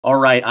All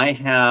right, I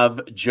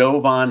have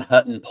Jovan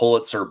Hutton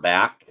Pulitzer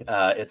back.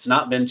 It's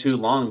not been too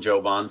long,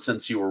 Jovan,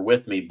 since you were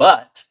with me,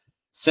 but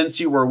since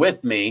you were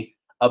with me,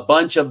 a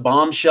bunch of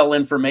bombshell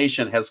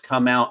information has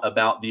come out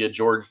about the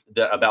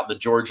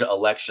Georgia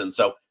election.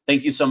 So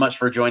thank you so much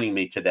for joining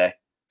me today.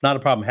 Not a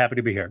problem. Happy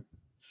to be here.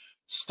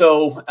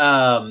 So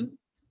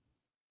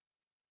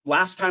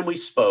last time we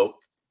spoke,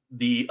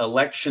 the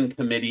election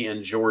committee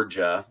in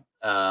Georgia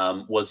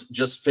was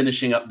just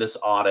finishing up this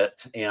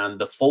audit, and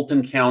the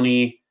Fulton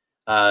County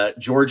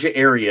Georgia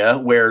area,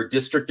 where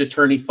District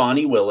Attorney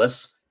Fani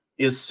Willis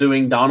is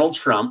suing Donald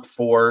Trump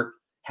for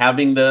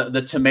having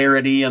the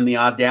temerity and the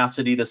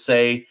audacity to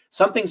say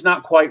something's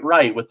not quite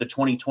right with the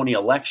 2020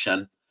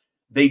 election.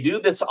 They do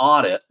this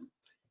audit,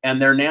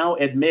 and they're now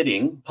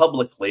admitting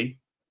publicly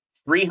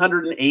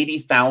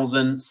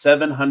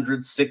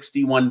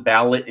 380,761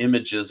 ballot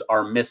images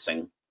are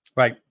missing.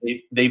 Right.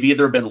 They've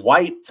either been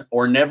wiped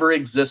or never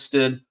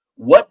existed.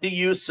 What do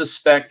you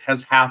suspect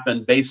has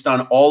happened based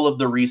on all of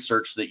the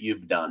research that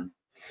you've done?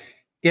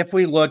 If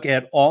we look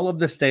at all of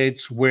the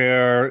states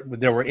where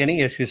there were any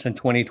issues in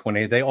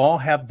 2020, they all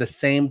have the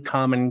same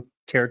common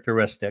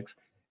characteristics.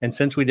 And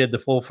since we did the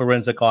full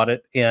forensic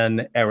audit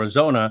in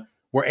Arizona,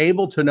 we're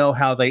able to know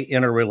how they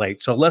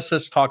interrelate. So let's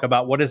just talk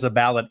about what is a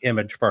ballot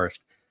image first.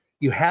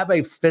 You have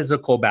a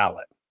physical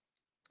ballot.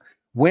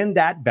 When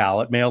that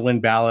ballot,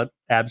 mail-in ballot,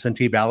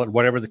 absentee ballot,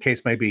 whatever the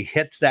case may be,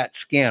 hits that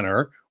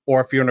scanner,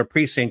 or if you're in a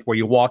precinct where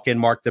you walk in,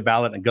 mark the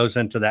ballot, and it goes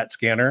into that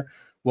scanner,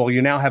 well,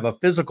 you now have a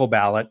physical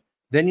ballot.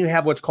 Then you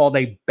have what's called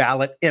a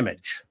ballot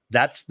image.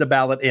 That's the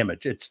ballot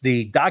image. It's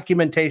the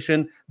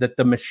documentation that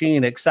the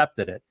machine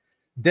accepted it.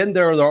 Then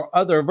there are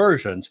other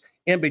versions.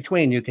 In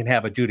between, you can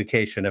have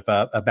adjudication. If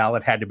a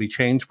ballot had to be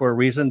changed for a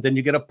reason, then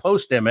you get a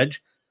post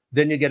image.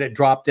 Then you get it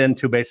dropped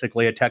into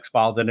basically a text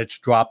file. Then it's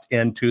dropped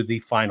into the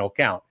final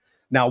count.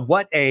 Now,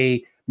 what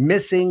a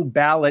missing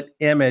ballot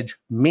image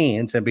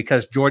means, and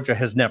because Georgia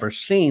has never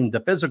seen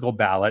the physical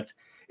ballots,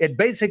 it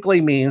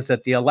basically means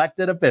that the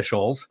elected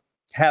officials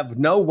have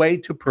no way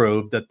to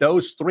prove that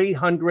those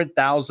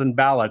 300,000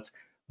 ballots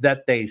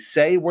that they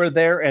say were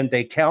there and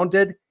they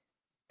counted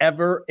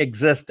ever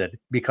existed.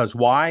 Because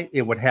why?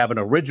 It would have an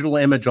original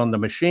image on the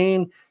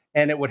machine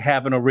and it would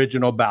have an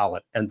original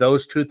ballot. And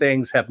those two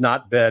things have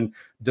not been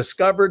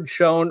discovered,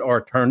 shown,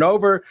 or turned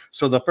over.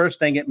 So the first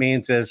thing it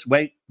means is,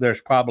 wait, there's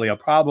probably a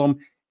problem.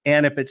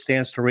 And if it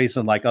stands to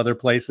reason, like other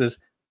places,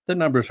 the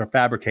numbers are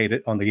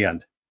fabricated on the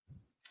end.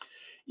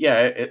 Yeah,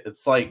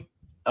 it's like,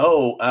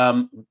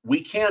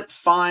 we can't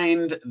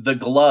find the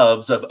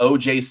gloves of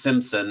O.J.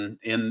 Simpson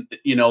in,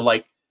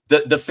 like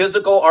the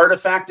physical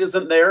artifact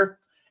isn't there.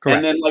 Correct.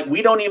 And then like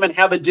we don't even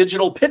have a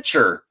digital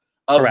picture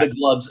of Correct. The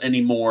gloves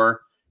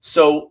anymore.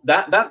 So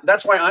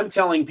that's why I'm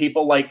telling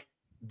people, like,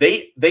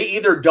 they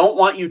either don't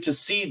want you to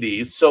see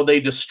these, so they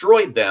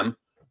destroyed them,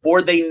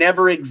 or they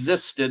never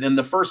existed in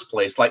the first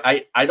place. Like,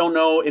 I don't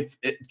know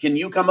can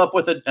you come up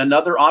with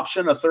another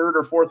option, a third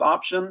or fourth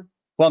option?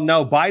 Well,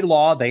 no, by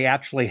law, they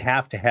actually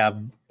have to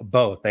have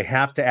both. They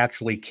have to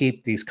actually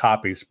keep these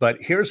copies. But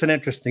here's an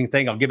interesting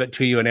thing. I'll give it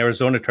to you in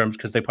Arizona terms,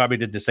 because they probably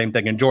did the same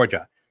thing in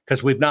Georgia,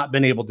 because we've not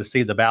been able to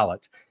see the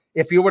ballots.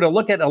 If you were to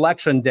look at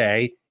election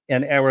day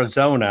in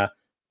Arizona,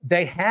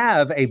 they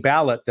have a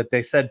ballot that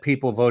they said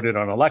people voted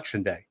on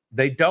election day.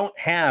 They don't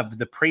have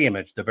the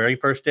pre-image, the very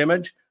first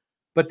image,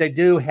 but they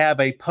do have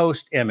a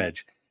post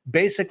image.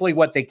 Basically,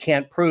 what they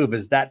can't prove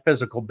is that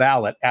physical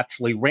ballot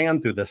actually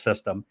ran through the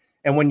system.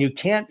 And when you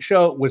can't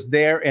show it was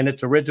there in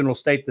its original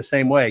state the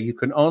same way, you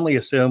can only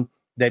assume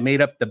they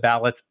made up the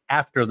ballots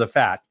after the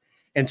fact.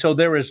 And so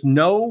there is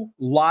no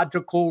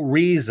logical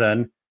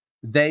reason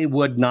they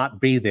would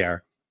not be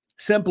there,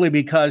 simply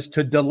because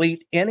to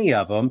delete any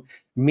of them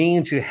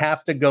means you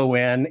have to go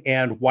in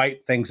and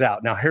wipe things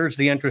out. Now, here's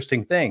the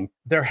interesting thing.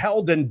 They're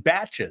held in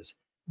batches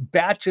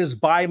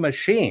by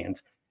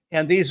machines.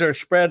 And these are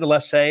spread,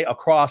 let's say,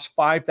 across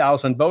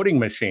 5,000 voting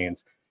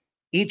machines.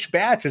 Each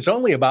batch is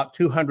only about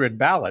 200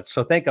 ballots.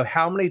 So think of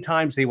how many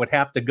times they would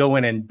have to go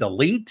in and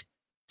delete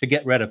to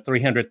get rid of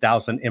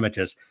 300,000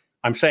 images.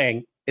 I'm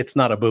saying it's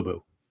not a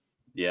boo-boo.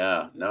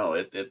 Yeah, no,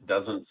 it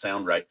doesn't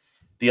sound right.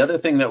 The other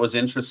thing that was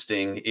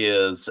interesting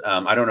is,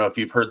 I don't know if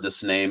you've heard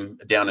this name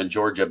down in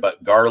Georgia,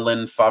 but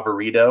Garland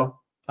Favorito.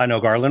 I know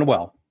Garland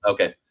well.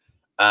 Okay.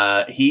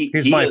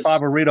 He's my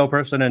Favorito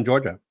person in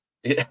Georgia.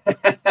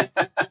 I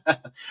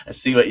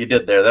see what you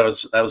did there. That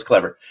was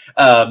clever.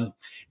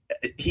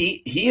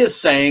 He is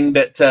saying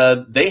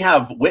that they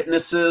have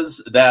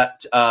witnesses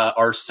that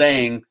are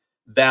saying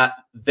that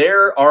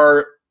there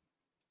are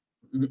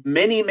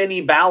many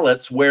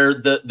ballots where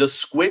the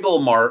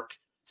squiggle mark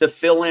to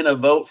fill in a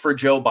vote for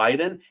Joe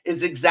Biden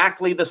is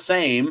exactly the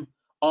same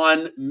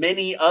on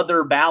many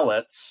other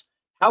ballots.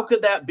 How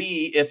could that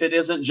be if it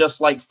isn't just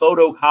like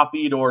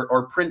photocopied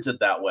or printed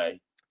that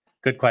way?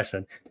 Good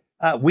question.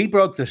 We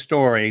broke the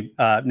story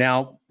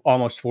now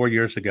almost 4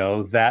 years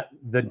ago that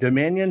the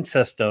Dominion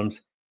systems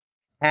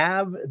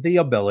have the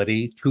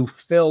ability to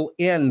fill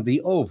in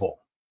the oval,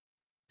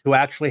 to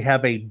actually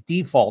have a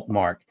default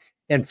mark.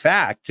 In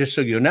fact, just so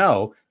you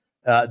know,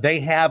 They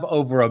have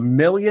over 1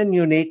 million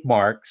unique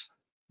marks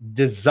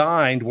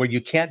designed where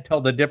you can't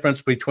tell the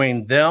difference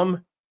between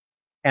them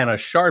and a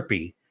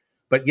Sharpie.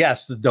 But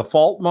yes, the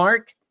default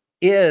mark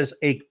is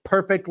a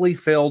perfectly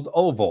filled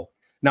oval.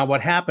 Now,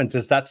 what happens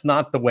is that's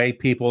not the way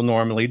people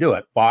normally do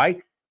it.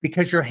 Why?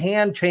 Because your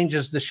hand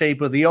changes the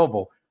shape of the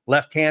oval.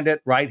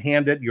 Left-handed,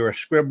 right-handed, you're a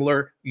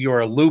scribbler,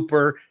 you're a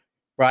looper,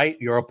 right?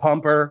 You're a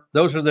pumper.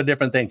 Those are the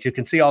different things. You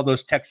can see all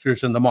those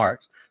textures in the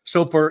marks.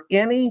 So for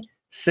any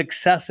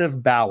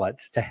successive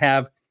ballots to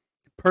have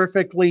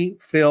perfectly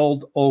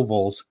filled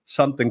ovals,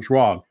 something's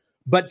wrong.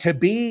 But to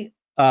be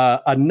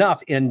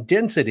enough in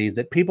density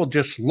that people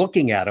just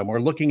looking at them or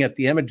looking at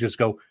the images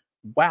go,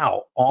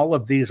 wow, all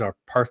of these are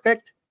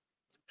perfect,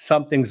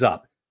 something's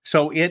up.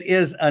 So it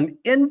is an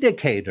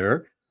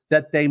indicator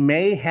that they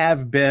may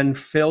have been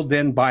filled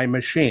in by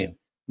machine.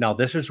 Now,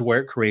 this is where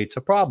it creates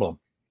a problem.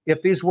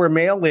 If these were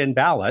mail-in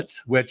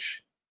ballots,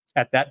 which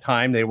at that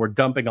time they were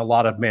dumping a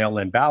lot of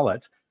mail-in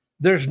ballots,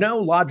 there's no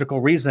logical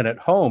reason at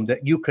home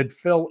that you could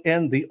fill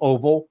in the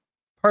oval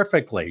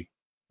perfectly,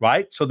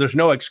 right? So there's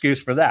no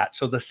excuse for that.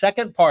 So the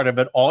second part of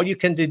it, all you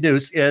can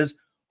deduce is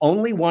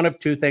only one of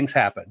two things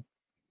happen.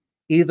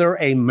 Either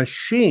a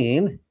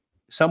machine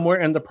somewhere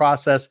in the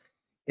process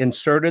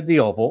inserted the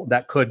oval,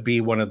 that could be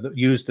one of the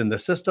used in the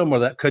system, or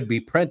that could be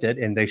printed,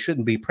 and they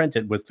shouldn't be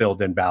printed with filled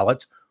in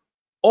ballots,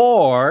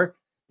 or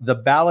the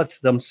ballots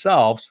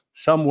themselves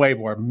some way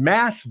were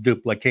mass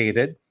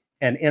duplicated,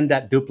 and in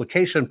that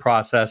duplication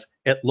process,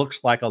 it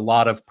looks like a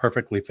lot of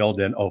perfectly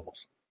filled in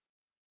ovals.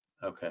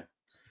 Okay.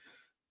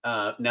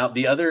 Now,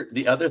 the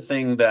other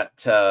thing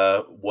that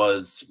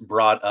was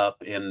brought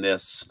up in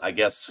this, I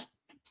guess,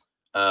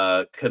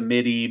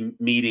 committee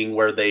meeting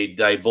where they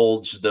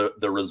divulged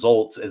the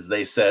results is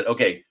they said,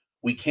 okay,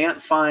 we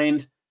can't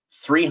find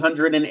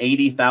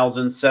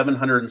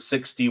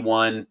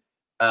 380,761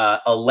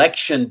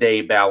 election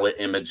day ballot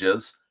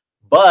images,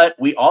 but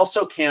we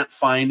also can't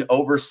find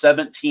over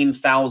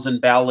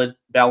 17,000 ballot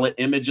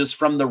images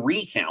from the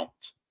recount.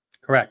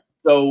 Correct.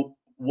 So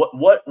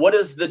what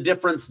is the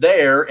difference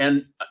there?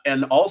 And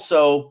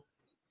also,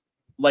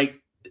 like,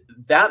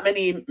 that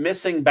many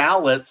missing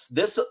ballots,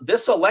 this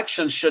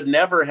election should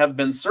never have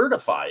been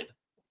certified.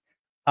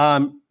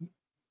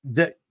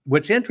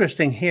 What's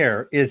interesting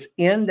here is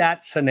in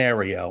that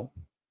scenario,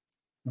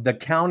 the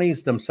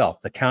counties themselves,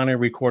 the county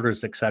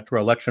recorders, et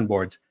cetera, election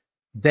boards,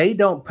 they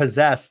don't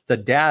possess the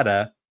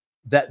data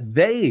that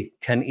they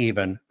can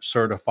even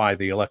certify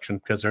the election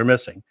because they're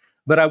missing.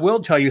 But I will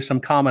tell you some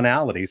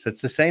commonalities.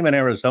 It's the same in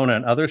Arizona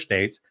and other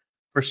states.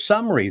 For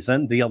some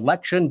reason, the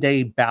election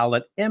day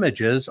ballot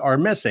images are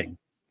missing.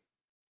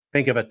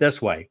 Think of it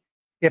this way.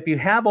 If you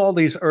have all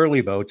these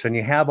early votes and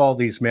you have all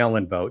these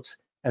mail-in votes,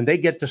 and they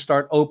get to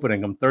start opening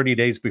them 30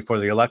 days before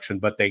the election,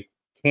 but they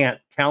can't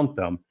count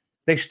them,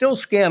 they still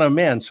scan them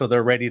in so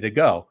they're ready to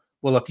go.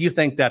 Well, if you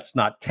think that's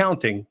not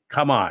counting,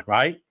 come on,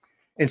 right?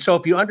 And so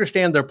if you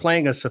understand they're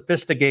playing a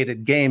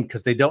sophisticated game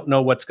because they don't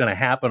know what's going to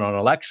happen on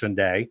election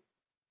day,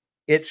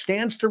 it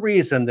stands to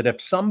reason that if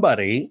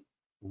somebody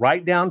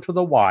right down to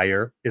the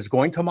wire is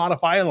going to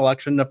modify an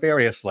election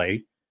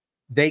nefariously,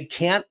 they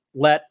can't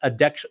let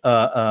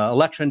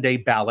election day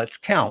ballots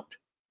count.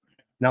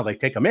 Now, they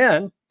take them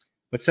in,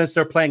 but since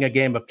they're playing a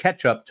game of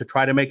catch-up to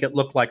try to make it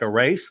look like a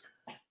race,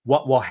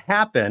 what will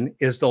happen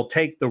is they'll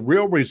take the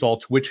real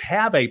results, which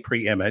have a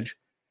pre-image,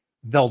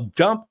 they'll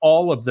dump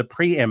all of the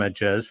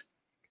pre-images,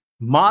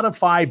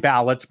 modify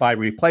ballots by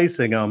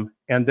replacing them,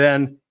 and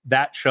then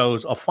that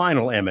shows a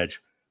final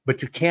image.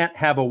 But you can't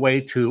have a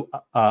way to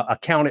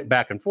account it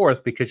back and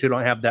forth because you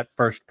don't have that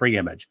first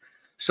pre-image.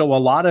 So a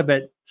lot of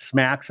it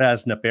smacks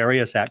as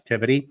nefarious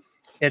activity.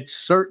 It's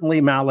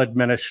certainly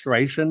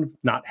maladministration,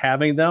 not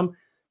having them.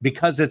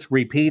 Because it's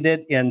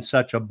repeated in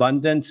such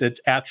abundance,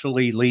 it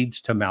actually leads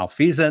to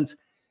malfeasance,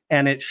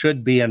 and it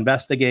should be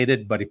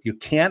investigated. But if you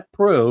can't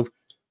prove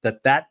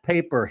that that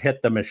paper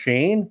hit the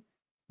machine,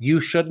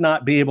 you should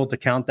not be able to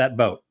count that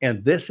vote.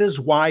 And this is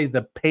why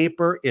the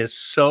paper is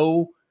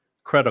so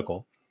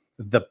critical.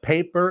 The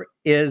paper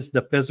is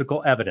the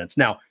physical evidence.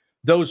 Now,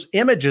 those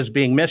images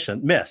being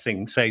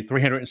missing, say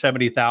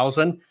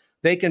 370,000,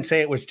 they can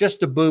say it was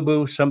just a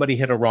boo-boo, somebody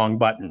hit a wrong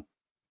button.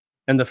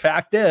 And the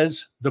fact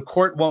is, the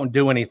court won't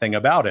do anything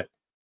about it.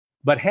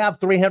 But have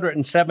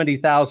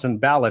 370,000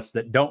 ballots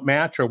that don't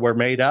match or were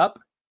made up,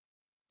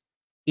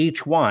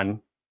 each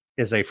one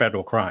is a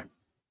federal crime.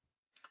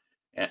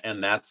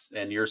 And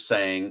you're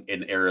saying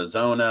in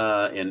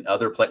Arizona, in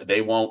other places,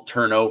 they won't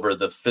turn over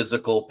the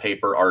physical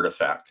paper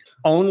artifact.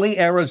 Only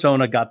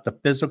Arizona got the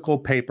physical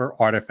paper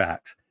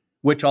artifacts,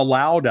 which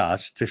allowed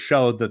us to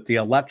show that the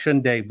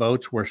election day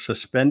votes were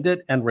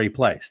suspended and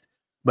replaced.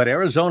 But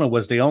Arizona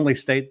was the only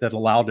state that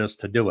allowed us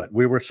to do it.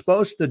 We were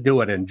supposed to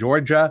do it in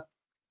Georgia.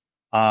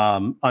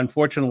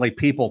 Unfortunately,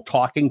 people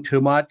talking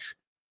too much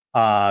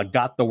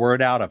got the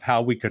word out of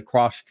how we could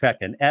cross-check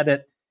and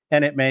edit,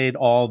 and it made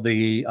all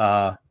the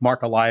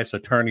Mark Elias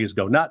attorneys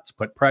go nuts,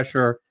 put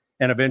pressure,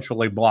 and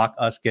eventually block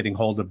us getting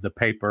hold of the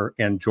paper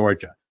in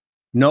Georgia.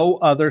 No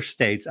other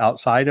states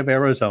outside of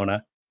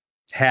Arizona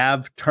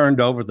have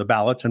turned over the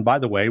ballots. And by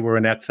the way, we're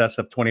in excess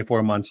of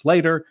 24 months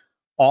later.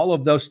 All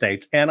of those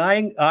states, and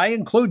I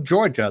include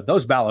Georgia,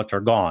 those ballots are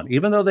gone.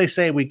 Even though they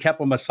say we kept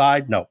them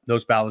aside, no,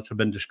 those ballots have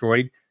been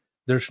destroyed.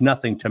 There's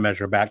nothing to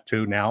measure back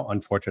to now,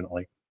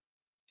 unfortunately.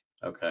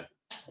 Okay.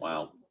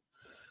 Wow.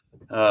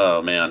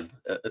 Oh, man.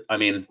 I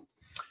mean,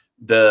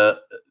 the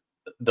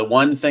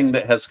one thing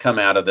that has come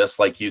out of this,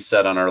 like you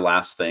said on our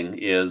last thing,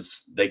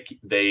 is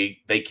they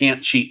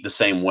can't cheat the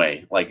same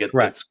way. Like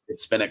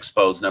it's been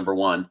exposed, number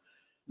one.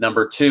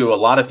 Number two, a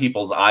lot of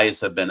people's eyes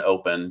have been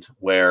opened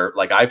where,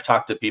 like, I've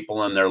talked to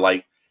people and they're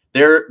like,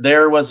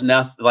 there was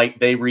nothing,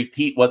 like, they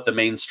repeat what the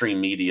mainstream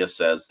media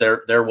says.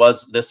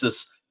 This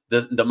is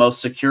the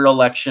most secure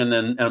election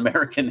in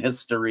American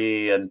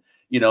history, and,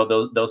 you know,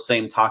 those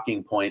same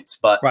talking points.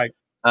 But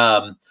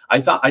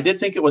I did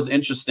think it was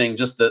interesting,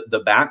 just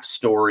the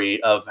backstory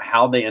of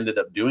how they ended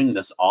up doing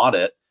this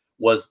audit.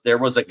 There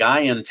was a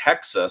guy in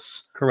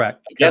Texas.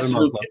 Correct. Guess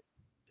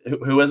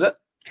who is it?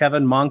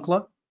 Kevin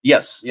Moncla.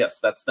 Yes,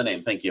 that's the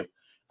name. Thank you.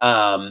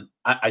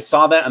 I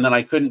saw that and then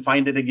I couldn't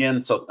find it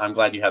again. So I'm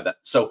glad you had that.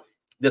 So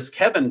this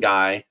Kevin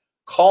guy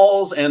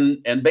calls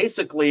and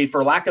basically,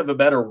 for lack of a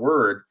better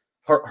word,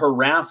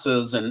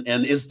 harasses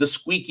and is the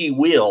squeaky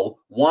wheel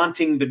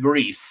wanting the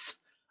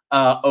grease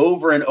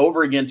over and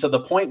over again, to the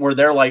point where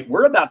they're like,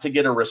 we're about to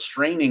get a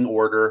restraining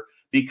order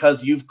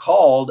because you've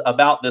called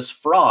about this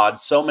fraud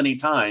so many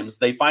times.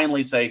 They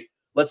finally say,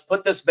 let's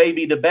put this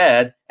baby to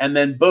bed. And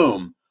then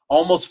boom,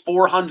 almost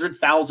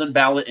 400,000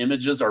 ballot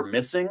images are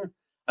missing.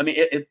 I mean,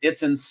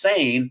 it's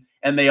insane.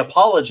 And they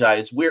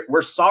apologize.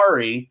 We're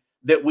sorry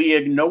that we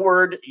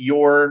ignored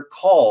your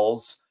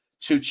calls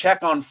to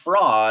check on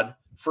fraud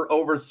for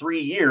over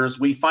 3 years.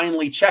 We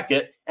finally check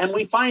it and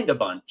we find a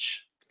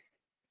bunch.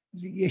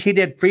 He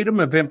did freedom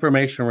of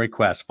information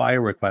requests.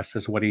 FIRE requests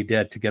is what he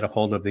did to get a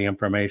hold of the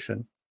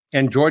information.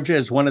 And Georgia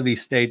is one of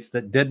these states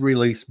that did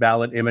release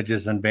ballot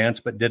images in advance,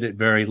 but did it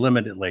very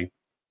limitedly.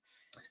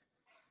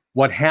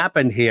 What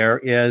happened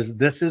here is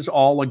this is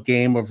all a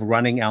game of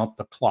running out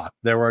the clock.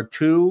 There are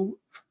two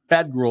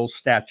federal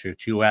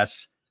statutes,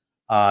 US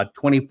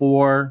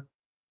 24,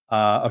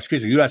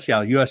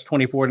 US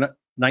 24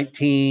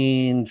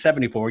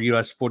 1974,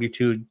 US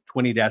 42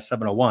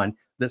 20-701,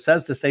 that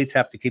says the states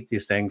have to keep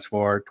these things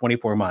for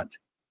 24 months.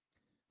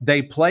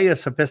 They play a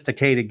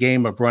sophisticated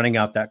game of running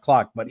out that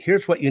clock. But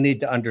here's what you need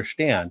to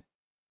understand.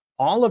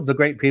 All of the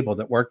great people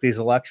that work these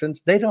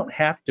elections, they don't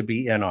have to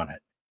be in on it.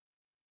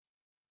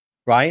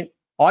 Right?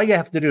 All you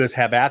have to do is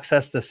have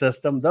access to the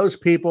system. Those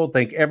people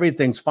think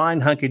everything's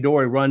fine,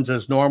 hunky-dory, runs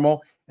as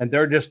normal, and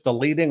they're just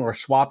deleting or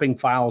swapping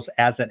files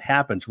as it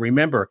happens.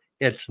 Remember,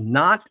 it's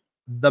not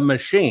the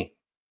machine.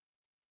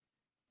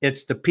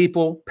 It's the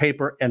people,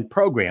 paper, and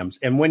programs.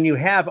 And when you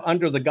have,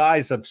 under the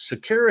guise of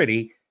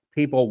security,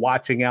 people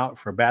watching out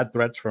for bad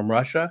threats from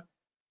Russia,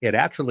 it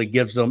actually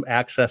gives them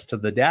access to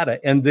the data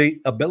and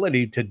the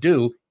ability to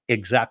do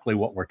exactly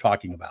what we're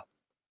talking about.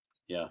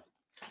 Yeah.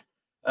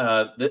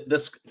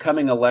 This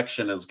coming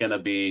election is going to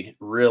be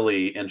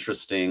really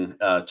interesting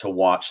to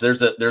watch.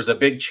 There's a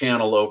big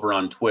channel over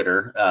on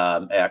Twitter,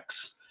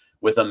 X,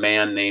 with a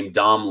man named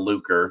Dom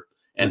Luker,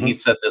 and he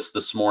said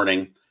this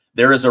morning.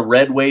 There is a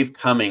red wave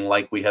coming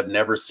like we have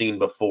never seen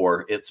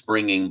before. It's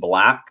bringing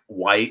Black,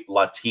 white,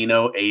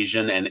 Latino,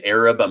 Asian, and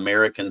Arab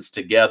Americans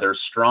together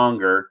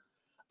stronger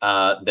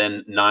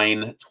than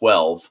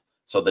 9/12.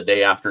 So the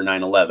day after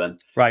 9/11.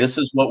 Right. This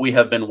is what we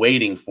have been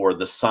waiting for.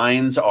 The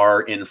signs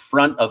are in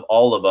front of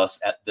all of us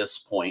at this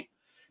point.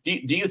 Do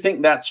you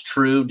think that's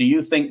true? Do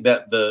you think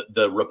that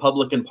the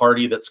Republican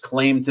Party, that's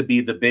claimed to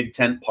be the big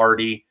tent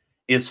party,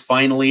 is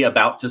finally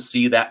about to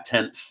see that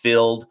tent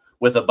filled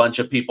with a bunch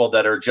of people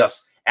that are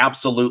just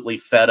absolutely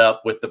fed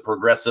up with the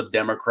progressive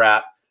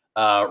Democrat,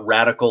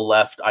 radical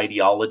left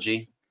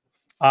ideology?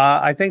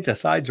 I think the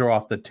sides are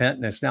off the tent,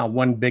 and it's now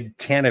one big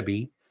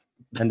canopy.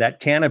 And that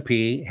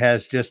canopy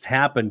has just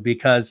happened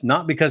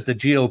not because the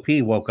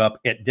GOP woke up.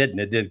 It didn't.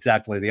 It did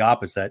exactly the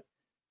opposite.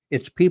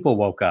 It's people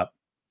woke up.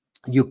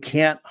 You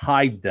can't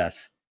hide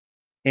this.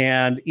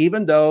 And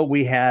even though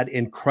we had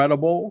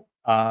incredible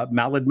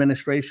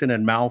maladministration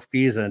and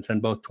malfeasance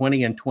in both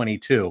 20 and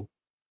 22,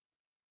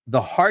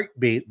 the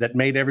heartbeat that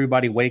made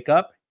everybody wake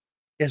up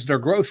is their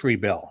grocery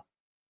bill.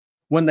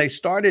 When they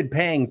started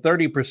paying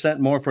 30%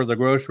 more for the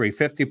grocery,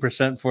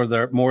 50% for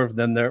their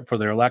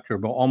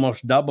electric bill,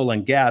 almost double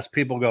in gas,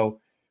 people go,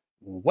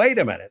 wait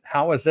a minute,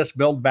 how is this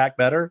Build Back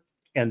Better?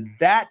 And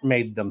that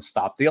made them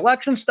stop. The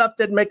election stuff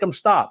didn't make them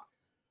stop.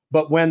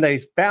 But when they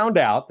found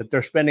out that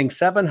they're spending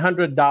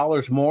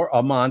 $700 more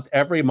a month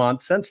every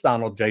month since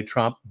Donald J.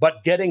 Trump,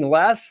 but getting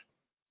less,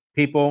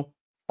 people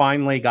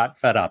finally got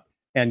fed up.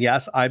 And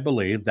yes, I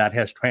believe that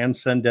has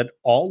transcended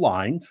all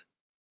lines.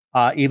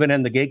 Even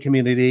in the gay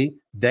community,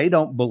 they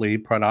don't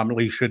believe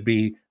predominantly should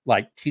be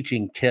like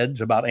teaching kids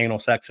about anal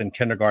sex in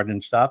kindergarten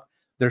and stuff.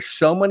 There's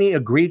so many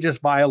egregious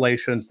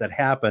violations that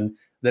happen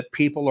that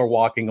people are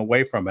walking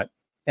away from it.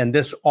 And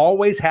this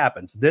always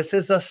happens. This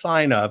is a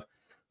sign of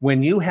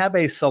when you have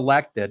a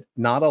selected,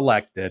 not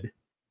elected,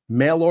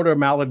 mail order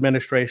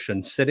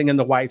maladministration sitting in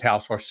the White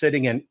House or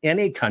sitting in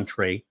any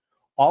country,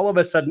 all of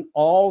a sudden,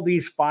 all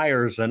these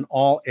fires in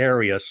all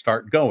areas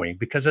start going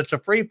because it's a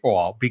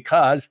free-for-all,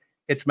 because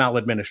it's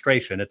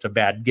maladministration. It's a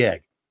bad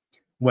gig.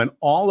 When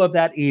all of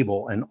that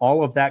evil and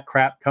all of that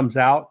crap comes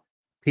out,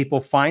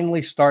 people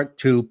finally start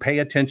to pay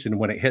attention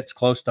when it hits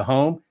close to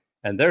home.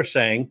 And they're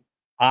saying,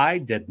 I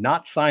did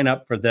not sign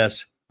up for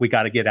this. We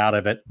got to get out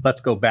of it.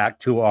 Let's go back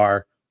to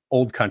our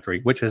old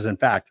country, which is, in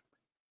fact,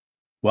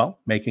 well,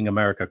 making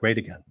America great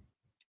again.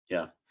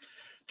 Yeah.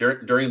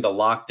 During the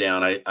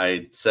lockdown,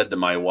 I said to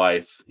my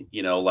wife,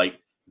 you know, like,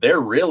 they're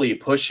really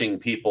pushing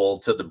people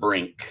to the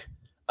brink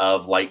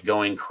of like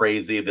going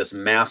crazy, this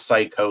mass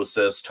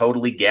psychosis,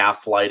 totally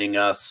gaslighting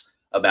us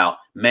about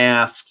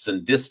masks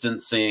and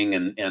distancing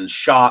and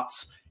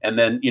shots. And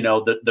then, you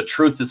know, the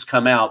truth has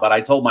come out. But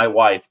I told my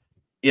wife,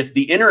 if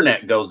the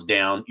internet goes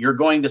down, you're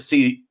going to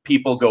see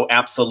people go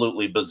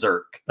absolutely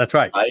berserk. That's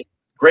right.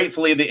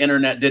 Gratefully, the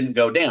internet didn't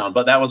go down,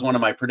 but that was one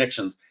of my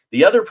predictions.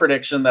 The other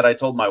prediction that I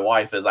told my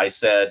wife is I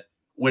said,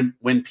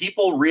 when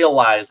people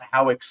realize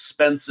how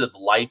expensive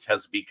life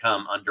has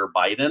become under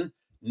Biden,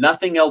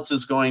 nothing else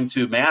is going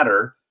to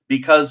matter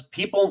because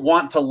people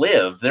want to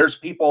live. There's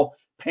people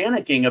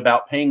panicking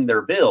about paying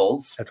their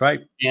bills. That's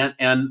right.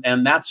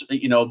 And that's,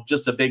 you know,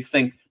 just a big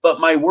thing. But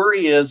my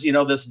worry is, you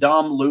know, this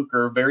Dom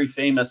Luker, very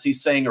famous,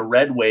 he's saying a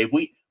red wave.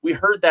 We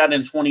heard that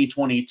in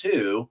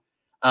 2022.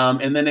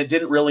 And then it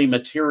didn't really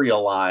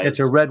materialize.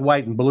 It's a red,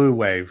 white, and blue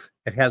wave.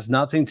 It has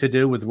nothing to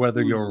do with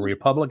whether you're a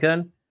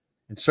Republican.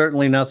 It's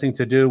certainly nothing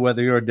to do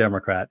whether you're a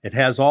Democrat. It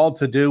has all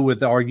to do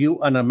with, are you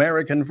an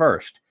American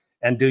first?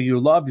 And do you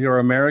love your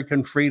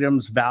American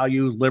freedoms,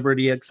 value,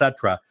 liberty,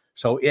 etc.?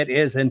 So it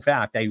is, in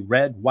fact, a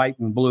red, white,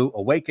 and blue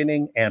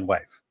awakening and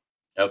wave.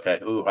 Okay.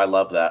 Ooh, I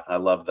love that. I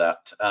love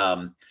that.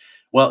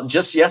 Well,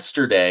 just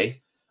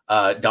yesterday,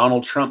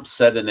 Donald Trump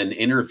said in an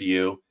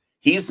interview,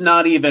 he's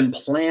not even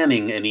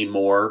planning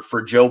anymore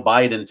for Joe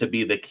Biden to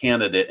be the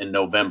candidate in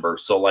November.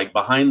 So like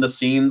behind the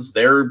scenes,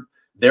 they're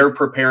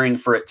preparing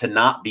for it to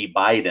not be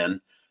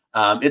Biden.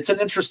 It's an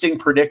interesting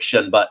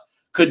prediction, but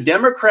could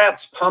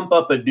Democrats pump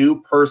up a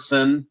new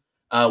person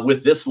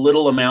with this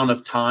little amount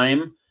of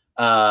time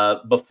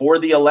before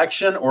the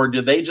election? Or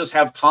do they just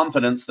have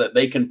confidence that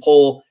they can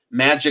pull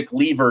magic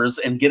levers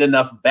and get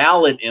enough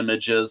ballot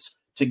images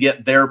to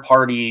get their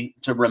party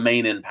to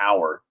remain in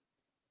power?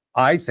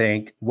 I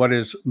think what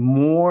is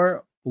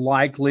more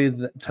likely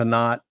than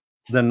not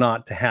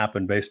to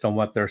happen based on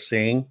what they're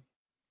seeing,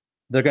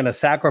 they're going to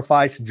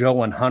sacrifice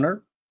Joe and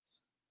Hunter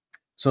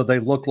so they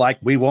look like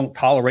we won't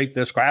tolerate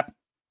this crap.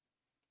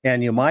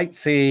 And you might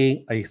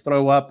see a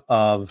throw up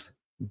of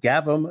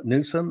Gavin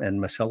Newsom and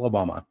Michelle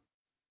Obama.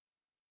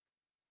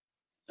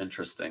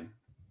 Interesting.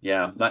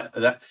 Yeah,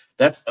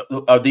 that's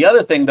the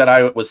other thing that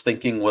I was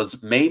thinking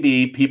was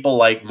maybe people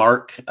like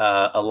Mark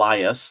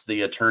Elias,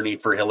 the attorney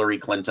for Hillary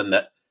Clinton,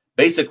 that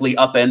basically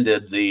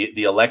upended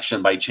the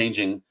election by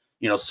changing,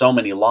 you know, so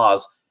many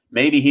laws.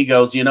 Maybe he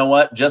goes, you know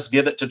what, just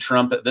give it to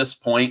Trump at this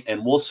point,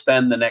 and we'll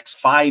spend the next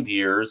 5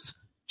 years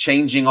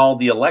changing all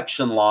the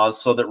election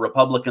laws so that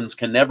Republicans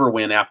can never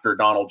win after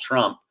Donald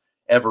Trump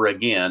ever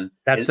again.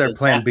 That's their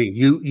plan B.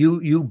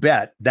 You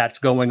bet that's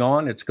going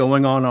on. It's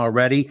going on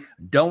already.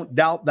 Don't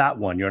doubt that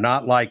one. You're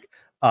not like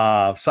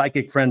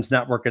Psychic Friends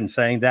Network and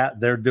saying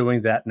that. They're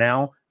doing that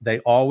now. They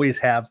always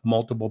have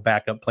multiple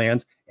backup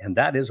plans, and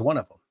that is one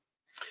of them.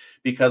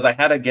 Because I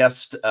had a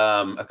guest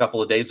a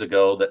couple of days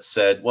ago that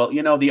said, well,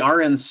 you know, the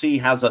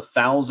RNC has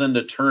 1,000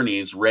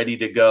 attorneys ready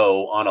to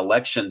go on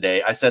election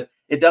day. I said,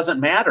 it doesn't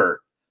matter.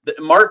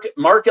 Mark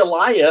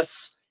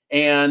Elias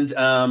and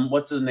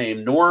what's his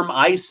name? Norm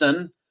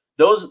Eisen,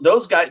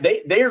 those guys,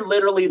 they are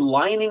literally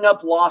lining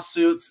up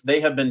lawsuits. They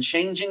have been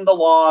changing the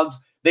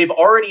laws. They've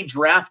already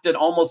drafted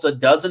almost a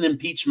dozen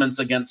impeachments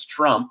against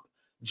Trump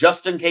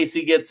just in case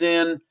he gets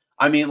in.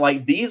 I mean,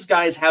 like, these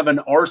guys have an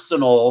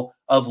arsenal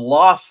of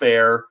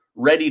lawfare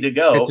ready to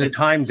go. It's a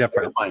time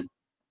difference. Terrifying.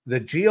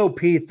 The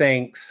GOP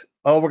thinks,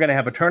 oh, we're going to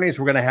have attorneys.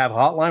 We're going to have a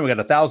hotline. We got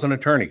 1,000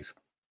 attorneys.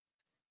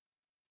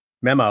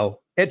 Memo.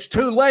 It's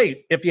too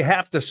late if you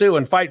have to sue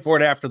and fight for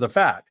it after the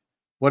fact.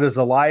 What has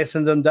Elias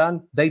and them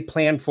done? They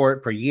planned for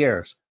it for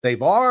years.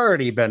 They've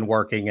already been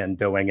working and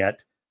doing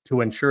it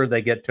to ensure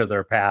they get to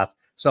their path.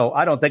 So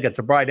I don't think it's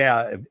a bright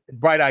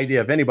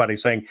idea of anybody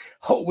saying,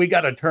 oh, we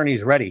got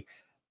attorneys ready.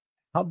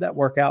 How'd that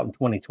work out in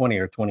 2020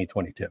 or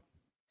 2022?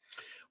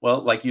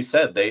 Well, like you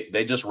said,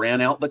 they just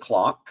ran out the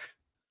clock.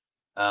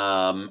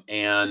 I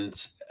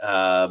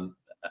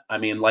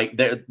mean, like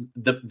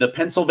the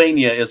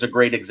Pennsylvania is a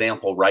great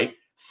example, right?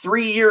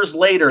 3 years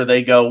later,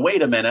 they go,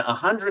 wait a minute,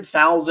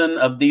 100,000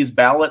 of these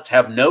ballots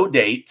have no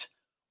date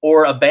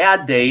or a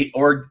bad date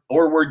or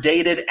were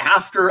dated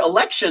after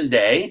election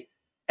day,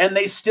 and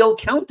they still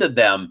counted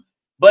them.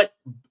 But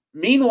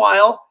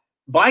meanwhile,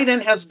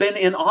 Biden has been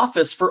in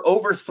office for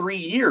over 3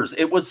 years.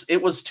 It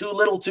was too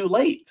little too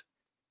late.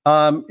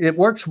 It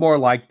works more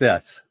like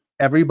this.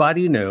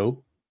 Everybody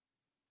knew,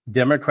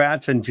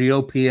 Democrats and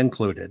GOP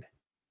included,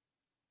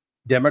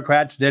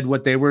 Democrats did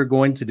what they were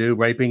going to do,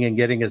 raping and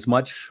getting as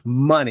much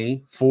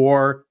money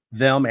for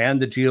them and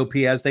the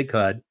GOP as they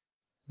could.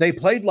 They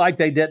played like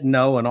they didn't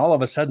know, and all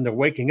of a sudden they're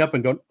waking up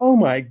and going, oh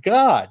my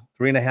God,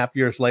 3.5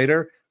 years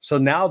later. So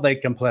now they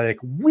can play like,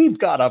 we've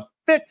got to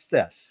fix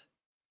this.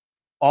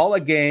 All a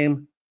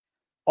game,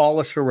 all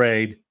a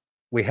charade.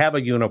 We have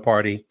a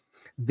uniparty.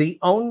 The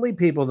only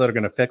people that are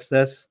going to fix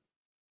this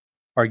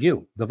are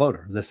you, the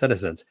voter, the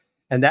citizens.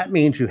 And that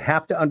means you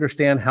have to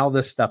understand how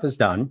this stuff is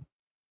done.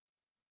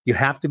 You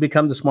have to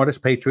become the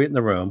smartest patriot in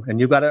the room. And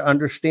you've got to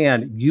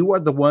understand you are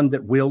the one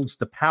that wields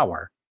the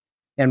power.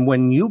 And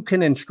when you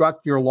can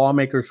instruct your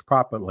lawmakers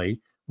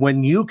properly,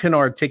 when you can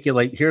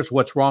articulate, here's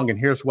what's wrong and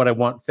here's what I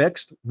want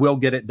fixed, we'll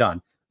get it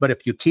done. But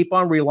if you keep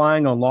on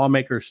relying on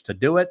lawmakers to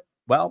do it,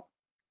 well,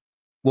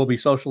 we'll be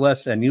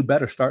socialists, and you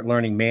better start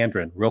learning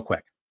Mandarin real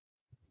quick.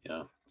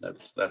 Yeah,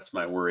 that's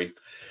my worry.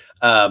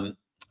 I'm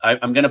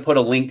going to put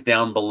a link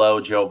down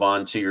below,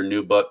 Jovan, to your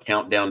new book,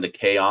 Countdown to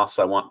Chaos.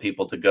 I want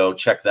people to go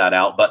check that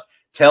out. But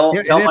tell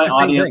my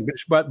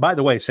audience. But by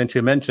the way, since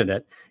you mentioned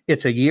it,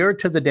 it's a year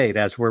to the date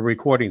as we're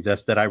recording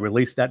this that I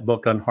released that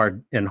book in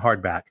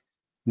hardback.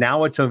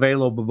 Now it's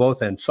available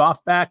both in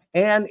softback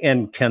and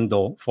in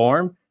Kindle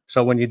form.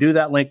 So when you do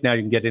that link, now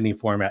you can get any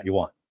format you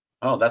want.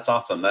 Oh, that's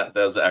awesome. That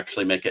does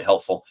actually make it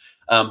helpful.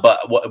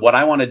 But what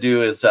I want to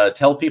do is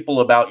tell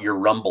people about your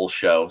Rumble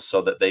show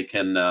so that they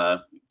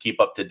can keep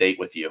up to date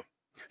with you.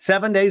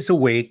 7 days a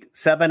week,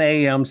 7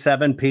 a.m.,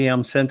 7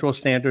 p.m. Central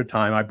Standard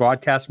Time. I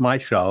broadcast my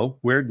show,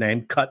 weird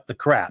name, Cut the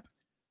Crap.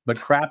 But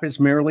crap is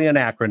merely an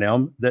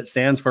acronym that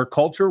stands for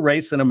Culture,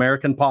 Race, and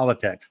American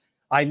Politics.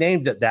 I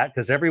named it that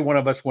because every one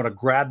of us want to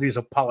grab these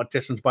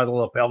politicians by the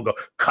lapel and go,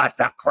 cut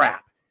the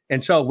crap.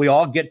 And so we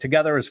all get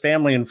together as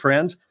family and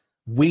friends.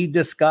 We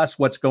discuss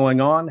what's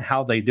going on,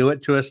 how they do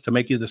it to us to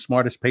make you the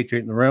smartest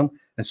patriot in the room.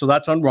 And so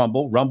that's on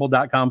Rumble,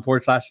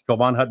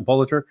 rumble.com/Jovan Hutton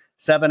Pulitzer,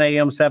 7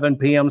 a.m., 7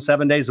 p.m.,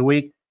 7 days a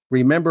week.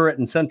 Remember it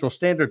in Central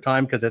Standard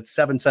Time because it's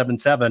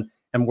 777,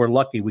 and we're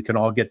lucky we can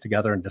all get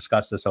together and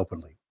discuss this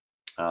openly.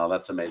 Oh,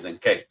 that's amazing.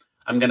 Okay,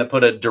 I'm going to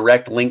put a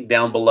direct link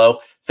down below.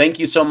 Thank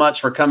you so much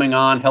for coming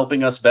on,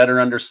 helping us better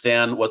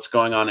understand what's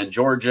going on in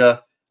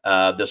Georgia,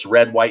 this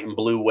red, white, and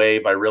blue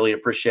wave. I really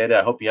appreciate it.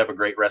 I hope you have a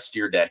great rest of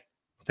your day.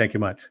 Thank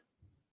you much.